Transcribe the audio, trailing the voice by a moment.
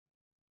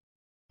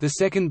The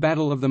Second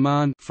Battle of the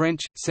Marne, French,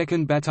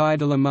 Second Bataille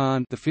de la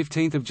Marne, the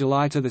 15th of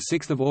July to the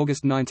 6th of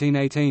August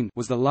 1918,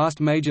 was the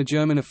last major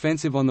German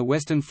offensive on the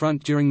Western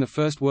Front during the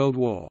First World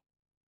War.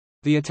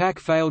 The attack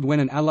failed when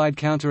an Allied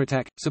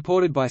counterattack,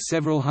 supported by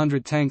several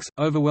hundred tanks,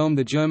 overwhelmed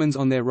the Germans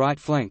on their right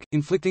flank,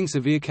 inflicting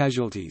severe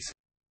casualties.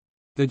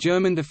 The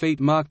German defeat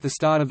marked the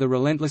start of the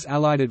relentless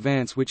Allied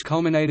advance, which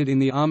culminated in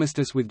the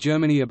armistice with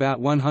Germany about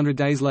 100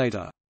 days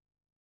later.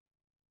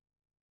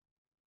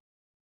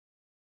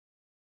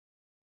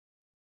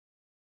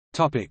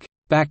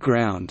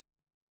 Background.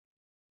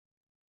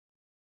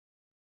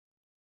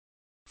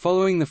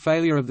 Following the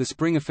failure of the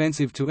Spring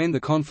Offensive to end the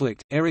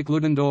conflict, Erich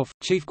Ludendorff,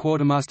 chief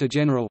quartermaster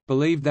general,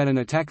 believed that an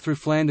attack through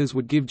Flanders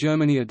would give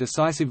Germany a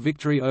decisive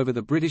victory over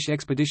the British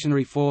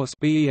Expeditionary Force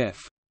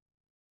 (BEF).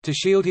 To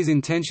shield his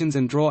intentions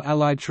and draw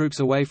Allied troops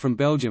away from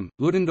Belgium,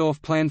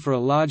 Ludendorff planned for a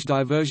large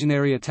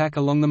diversionary attack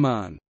along the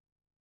Marne.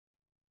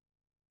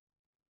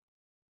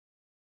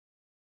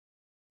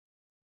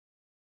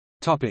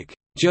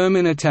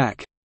 German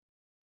attack.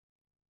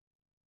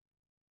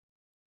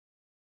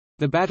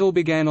 The battle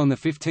began on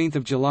 15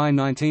 July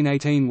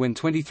 1918 when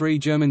 23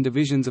 German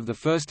divisions of the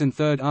 1st and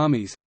 3rd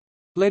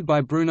Armies—led by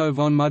Bruno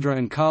von Mudra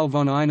and Karl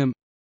von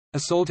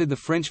Einem—assaulted the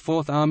French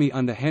Fourth Army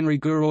under Henry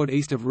Gouraud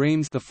east of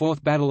Reims, the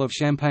Fourth Battle of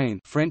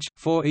Champagne, French,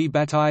 4e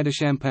Bataille de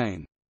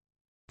Champagne.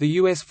 The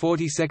US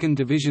 42nd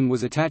Division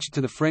was attached to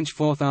the French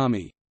Fourth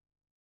Army.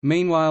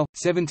 Meanwhile,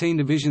 17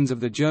 divisions of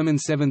the German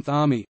 7th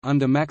Army,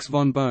 under Max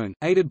von Bohn,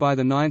 aided by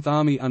the 9th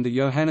Army under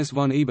Johannes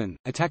von Eben,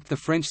 attacked the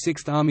French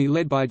 6th Army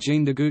led by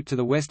Jean de Goutte to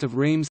the west of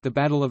Reims, the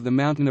Battle of the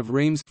Mountain of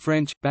Reims,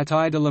 French,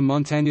 Bataille de la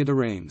Montagne de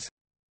Reims.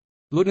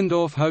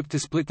 Ludendorff hoped to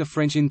split the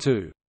French in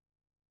two.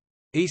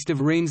 East of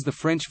Reims, the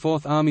French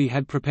 4th Army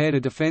had prepared a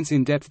defence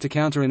in depth to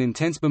counter an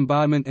intense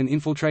bombardment and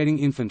infiltrating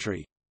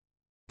infantry.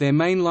 Their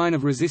main line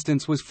of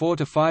resistance was 4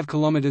 to 5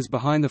 kilometers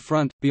behind the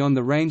front, beyond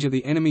the range of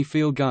the enemy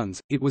field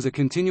guns. It was a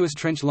continuous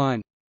trench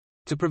line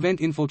to prevent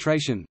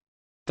infiltration,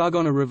 dug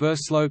on a reverse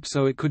slope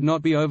so it could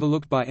not be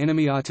overlooked by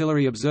enemy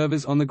artillery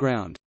observers on the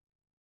ground.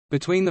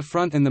 Between the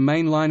front and the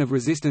main line of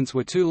resistance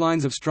were two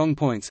lines of strong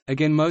points,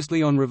 again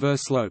mostly on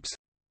reverse slopes.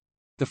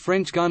 The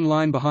French gun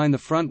line behind the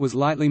front was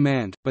lightly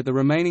manned, but the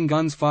remaining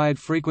guns fired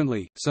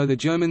frequently, so the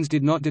Germans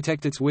did not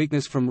detect its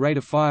weakness from rate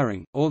of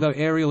firing, although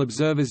aerial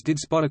observers did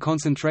spot a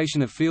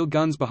concentration of field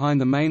guns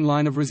behind the main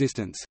line of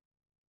resistance.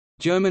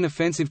 German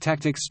offensive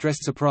tactics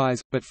stressed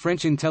surprise, but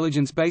French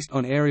intelligence based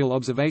on aerial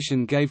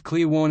observation gave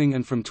clear warning,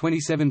 and from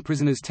 27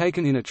 prisoners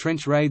taken in a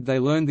trench raid they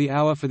learned the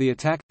hour for the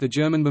attack. The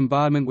German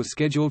bombardment was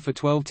scheduled for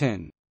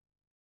 12:10.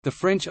 The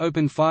French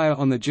opened fire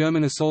on the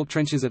German assault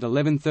trenches at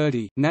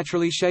 11:30,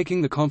 naturally shaking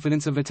the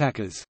confidence of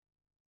attackers.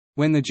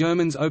 When the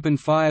Germans opened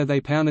fire they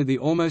pounded the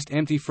almost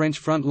empty French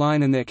front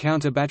line and their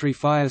counter-battery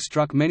fire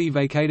struck many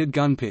vacated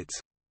gun pits.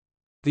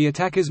 The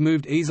attackers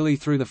moved easily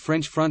through the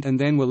French front and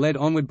then were led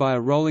onward by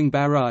a rolling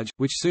barrage,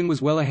 which soon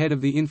was well ahead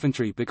of the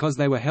infantry because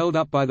they were held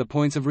up by the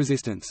points of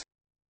resistance.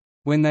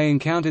 When they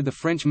encountered the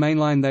French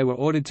mainline they were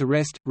ordered to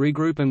rest,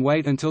 regroup and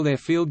wait until their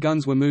field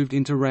guns were moved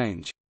into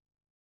range.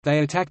 They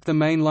attacked the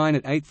main line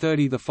at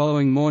 8:30 the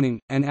following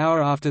morning, an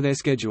hour after their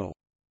schedule.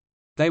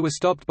 They were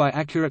stopped by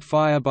accurate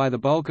fire by the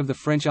bulk of the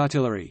French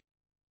artillery.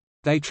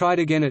 They tried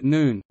again at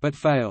noon, but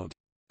failed.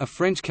 A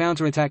French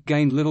counterattack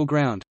gained little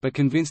ground, but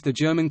convinced the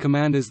German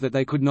commanders that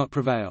they could not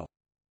prevail.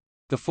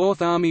 The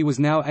Fourth Army was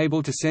now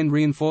able to send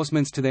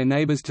reinforcements to their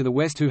neighbours to the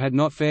west who had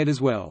not fared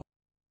as well.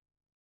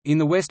 In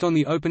the west on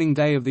the opening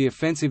day of the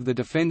offensive the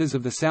defenders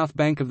of the south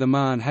bank of the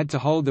Marne had to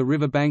hold the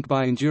river bank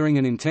by enduring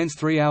an intense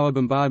 3-hour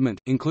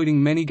bombardment,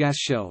 including many gas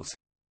shells.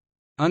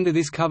 Under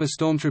this cover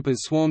stormtroopers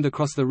swarmed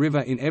across the river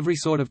in every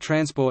sort of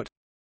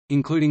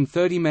transport—including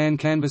 30-man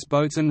canvas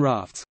boats and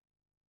rafts.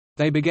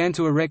 They began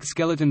to erect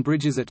skeleton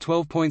bridges at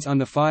 12 points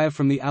under fire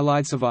from the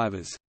Allied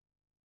survivors.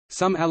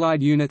 Some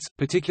Allied units,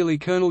 particularly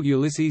Colonel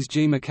Ulysses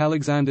G.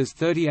 McAlexander's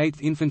 38th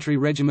Infantry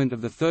Regiment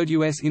of the 3rd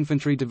U.S.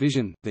 Infantry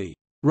Division, the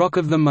Rock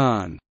of the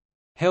Marne,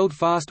 held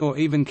fast or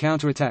even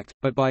counterattacked,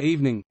 but by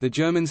evening, the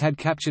Germans had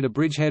captured a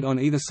bridgehead on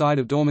either side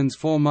of Dormans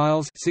 4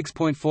 miles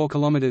 (6.4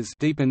 kilometers)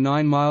 deep and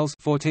 9 miles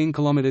 (14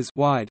 kilometers)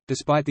 wide,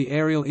 despite the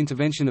aerial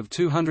intervention of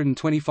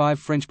 225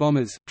 French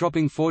bombers,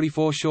 dropping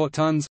 44 short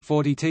tons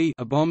 (40 t)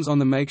 of bombs on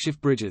the makeshift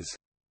bridges.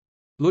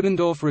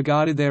 Ludendorff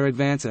regarded their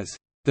advance as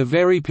the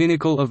very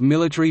pinnacle of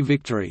military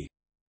victory.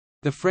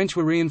 The French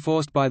were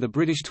reinforced by the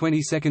British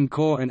 22nd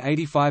Corps and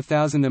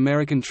 85,000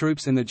 American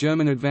troops, and the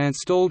German advance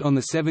stalled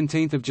on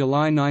 17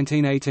 July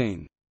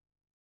 1918.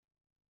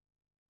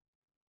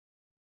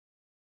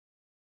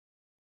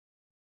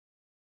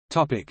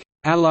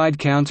 Allied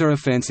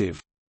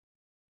counter-offensive.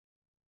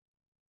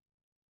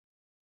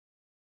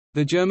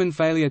 The German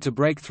failure to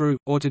break through,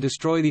 or to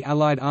destroy the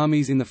Allied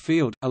armies in the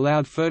field,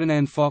 allowed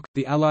Ferdinand Foch,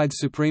 the Allied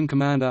supreme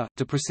commander,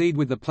 to proceed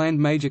with the planned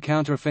major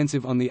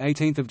counteroffensive on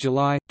 18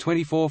 July.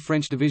 24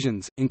 French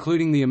divisions,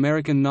 including the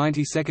American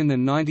 92nd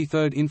and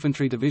 93rd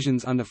Infantry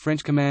Divisions under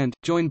French command,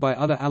 joined by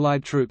other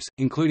Allied troops,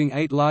 including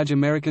 8 large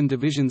American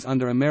divisions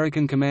under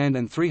American command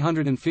and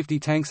 350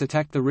 tanks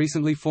attacked the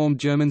recently formed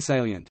German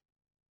salient.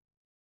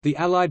 The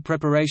Allied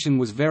preparation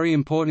was very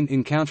important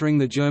in countering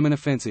the German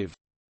offensive.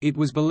 It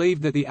was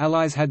believed that the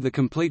Allies had the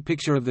complete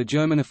picture of the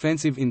German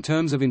offensive in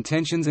terms of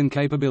intentions and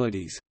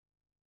capabilities.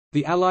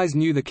 The Allies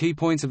knew the key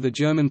points of the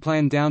German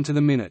plan down to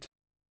the minute.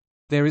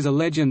 There is a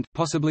legend,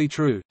 possibly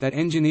true, that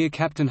engineer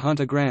Captain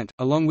Hunter Grant,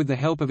 along with the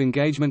help of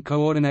engagement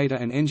coordinator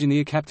and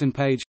engineer Captain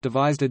Page,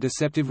 devised a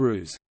deceptive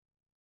ruse.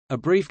 A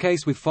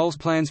briefcase with false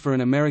plans for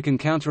an American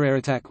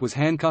counterattack was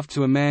handcuffed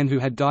to a man who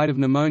had died of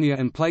pneumonia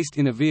and placed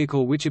in a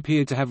vehicle which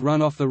appeared to have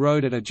run off the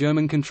road at a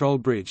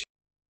German-controlled bridge.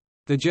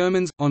 The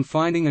Germans, on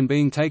finding and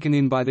being taken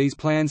in by these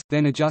plans,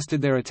 then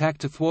adjusted their attack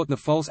to thwart the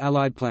false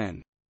Allied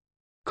plan.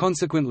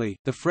 Consequently,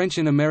 the French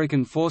and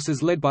American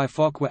forces led by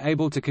Foch were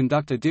able to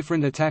conduct a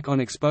different attack on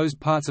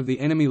exposed parts of the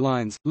enemy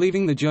lines,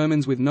 leaving the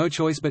Germans with no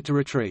choice but to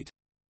retreat.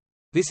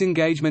 This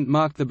engagement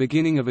marked the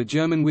beginning of a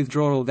German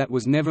withdrawal that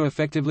was never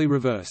effectively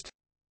reversed.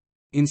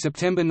 In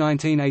September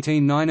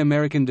 1918, 9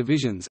 American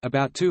divisions,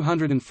 about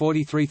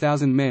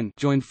 243,000 men,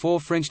 joined 4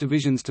 French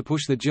divisions to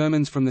push the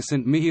Germans from the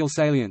Saint-Mihiel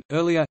salient.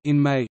 Earlier,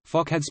 in May,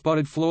 Foch had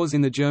spotted flaws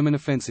in the German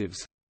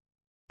offensives.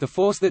 The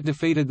force that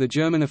defeated the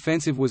German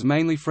offensive was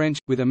mainly French,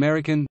 with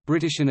American,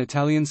 British and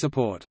Italian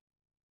support.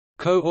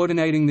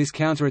 Coordinating this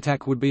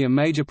counterattack would be a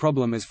major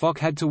problem as Foch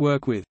had to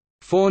work with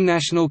 4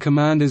 national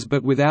commanders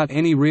but without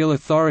any real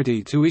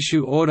authority to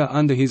issue order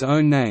under his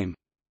own name.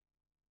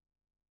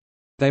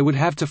 They would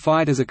have to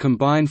fight as a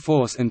combined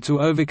force and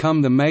to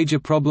overcome the major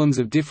problems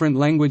of different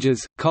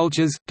languages,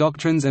 cultures,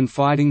 doctrines and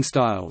fighting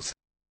styles.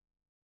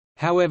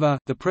 However,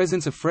 the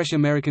presence of fresh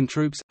American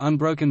troops,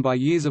 unbroken by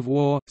years of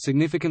war,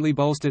 significantly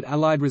bolstered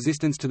Allied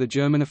resistance to the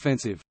German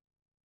offensive.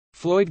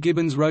 Floyd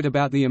Gibbons wrote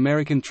about the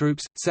American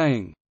troops,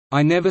 saying,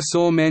 "I never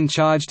saw men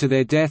charge to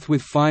their death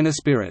with finer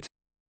spirit."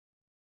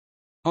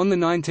 On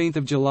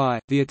 19 July,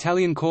 the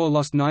Italian Corps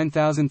lost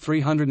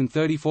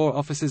 9,334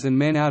 officers and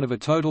men out of a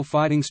total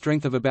fighting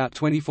strength of about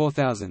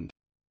 24,000.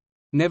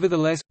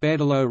 Nevertheless,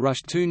 Berthelot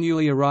rushed 2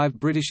 newly arrived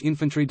British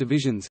infantry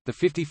divisions, the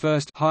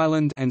 51st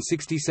Highland and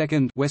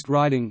 62nd West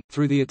Riding,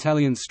 threw the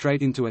Italians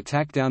straight into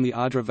attack down the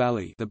Ardres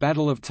Valley, the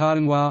Battle of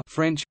Tardenois,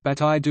 French,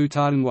 Bataille du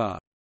Tardenois,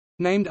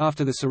 named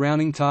after the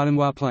surrounding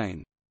Tardenois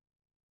plain.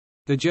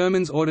 The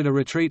Germans ordered a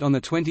retreat on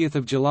 20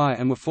 July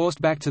and were forced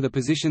back to the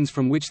positions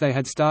from which they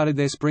had started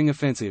their spring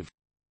offensive.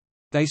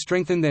 They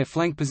strengthened their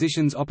flank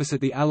positions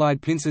opposite the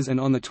Allied pincers and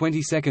on the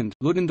 22nd,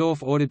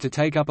 Ludendorff ordered to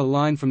take up a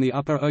line from the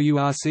upper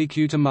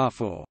Ourcq to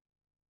Marfort.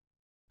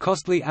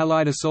 Costly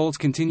Allied assaults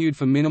continued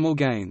for minimal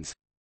gains.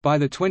 By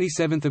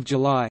 27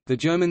 July, the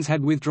Germans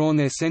had withdrawn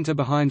their centre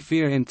behind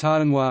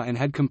Fère-en-Tardenois and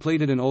had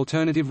completed an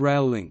alternative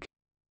rail link.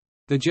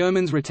 The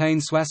Germans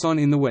retained Soissons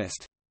in the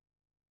west.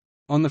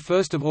 On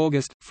 1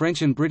 August,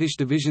 French and British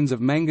divisions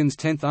of Mangan's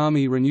 10th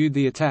Army renewed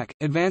the attack,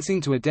 advancing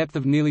to a depth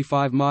of nearly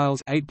 5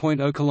 miles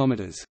 (8.0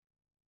 kilometers).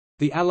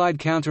 The Allied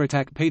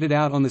counterattack petered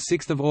out on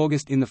 6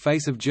 August in the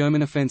face of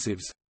German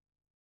offensives.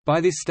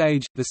 By this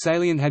stage, the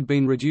salient had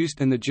been reduced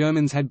and the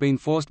Germans had been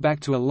forced back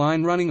to a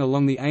line running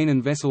along the Aisne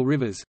and Vesle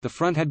rivers. The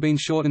front had been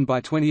shortened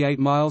by 28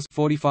 miles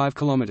 (45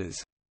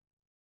 kilometers).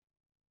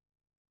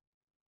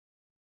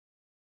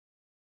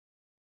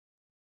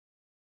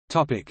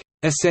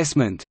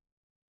 Assessment.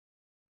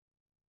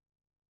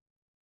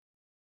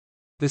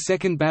 The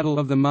Second Battle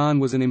of the Marne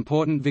was an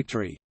important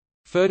victory.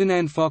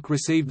 Ferdinand Foch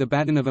received the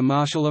baton of a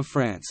Marshal of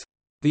France.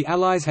 The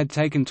Allies had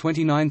taken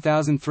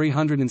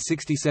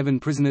 29,367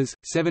 prisoners,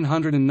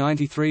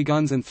 793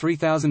 guns and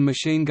 3,000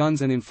 machine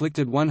guns and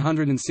inflicted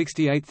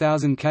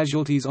 168,000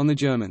 casualties on the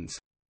Germans.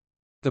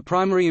 The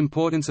primary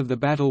importance of the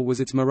battle was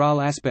its morale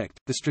aspect.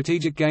 The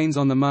strategic gains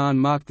on the Marne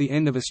marked the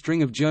end of a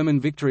string of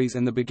German victories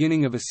and the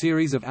beginning of a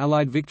series of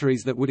Allied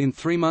victories that would in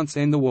 3 months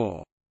end the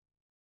war.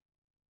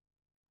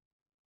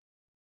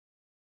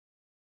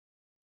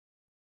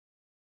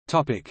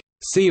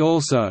 See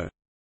also: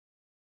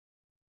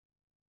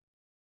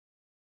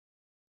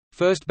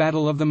 First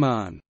Battle of the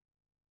Marne.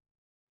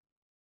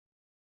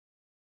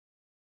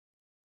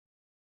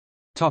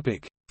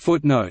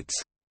 Footnotes.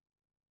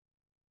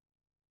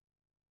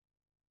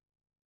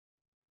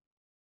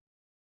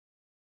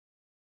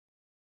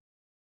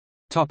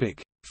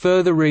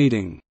 Further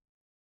reading.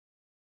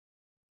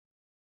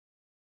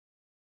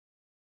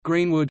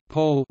 Greenwood,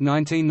 Paul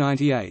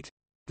 1998.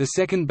 The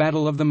Second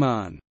Battle of the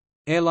Marne.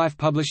 Airlife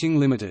Publishing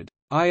Limited.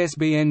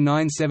 ISBN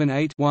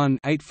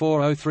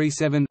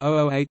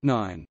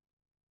 978-1-84037-008-9.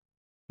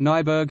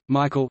 Nyberg,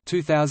 Michael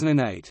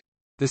 2008.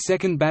 The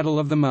Second Battle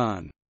of the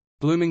Marne.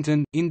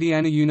 Bloomington,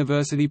 Indiana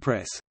University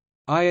Press.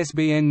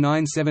 ISBN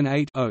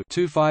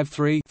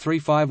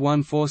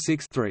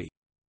 978-0-253-35146-3.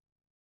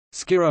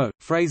 Skiro,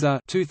 Fraser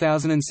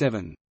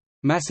 2007.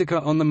 Massacre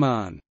on the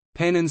Marne.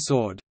 Pen and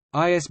Sword.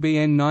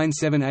 ISBN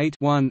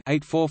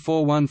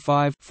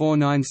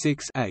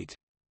 978-1-84415-496-8.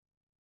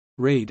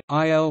 Reed,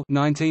 I.L.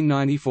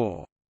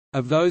 1994.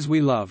 Of Those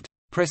We Loved.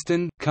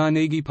 Preston,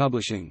 Carnegie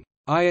Publishing.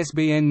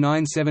 ISBN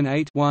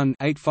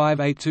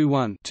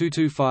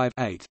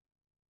 978-1-85821-225-8.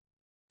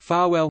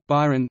 Farwell,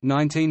 Byron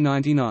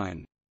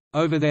 1999.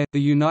 Over There,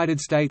 The United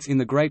States in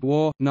the Great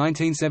War,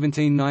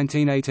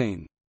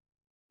 1917–1918.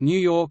 New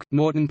York,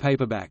 Norton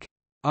Paperback.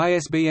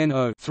 ISBN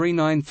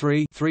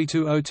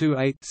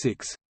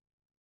 0-393-32028-6.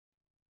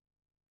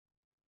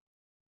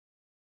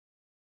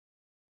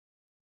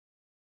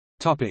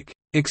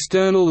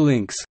 External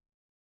links.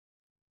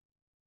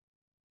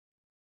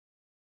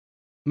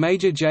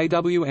 Major J.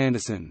 W.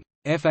 Anderson,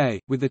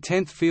 F.A., with the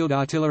 10th Field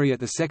Artillery at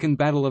the Second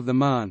Battle of the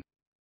Marne.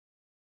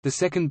 The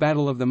Second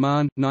Battle of the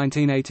Marne,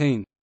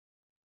 1918.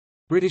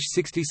 British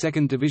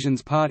 62nd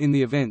Division's part in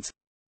the events.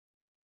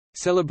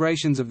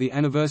 Celebrations of the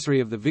anniversary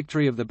of the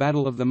victory of the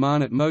Battle of the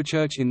Marne at Moe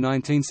Church in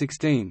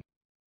 1916.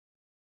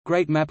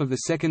 Great map of the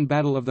Second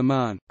Battle of the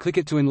Marne, click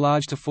it to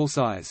enlarge to full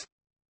size.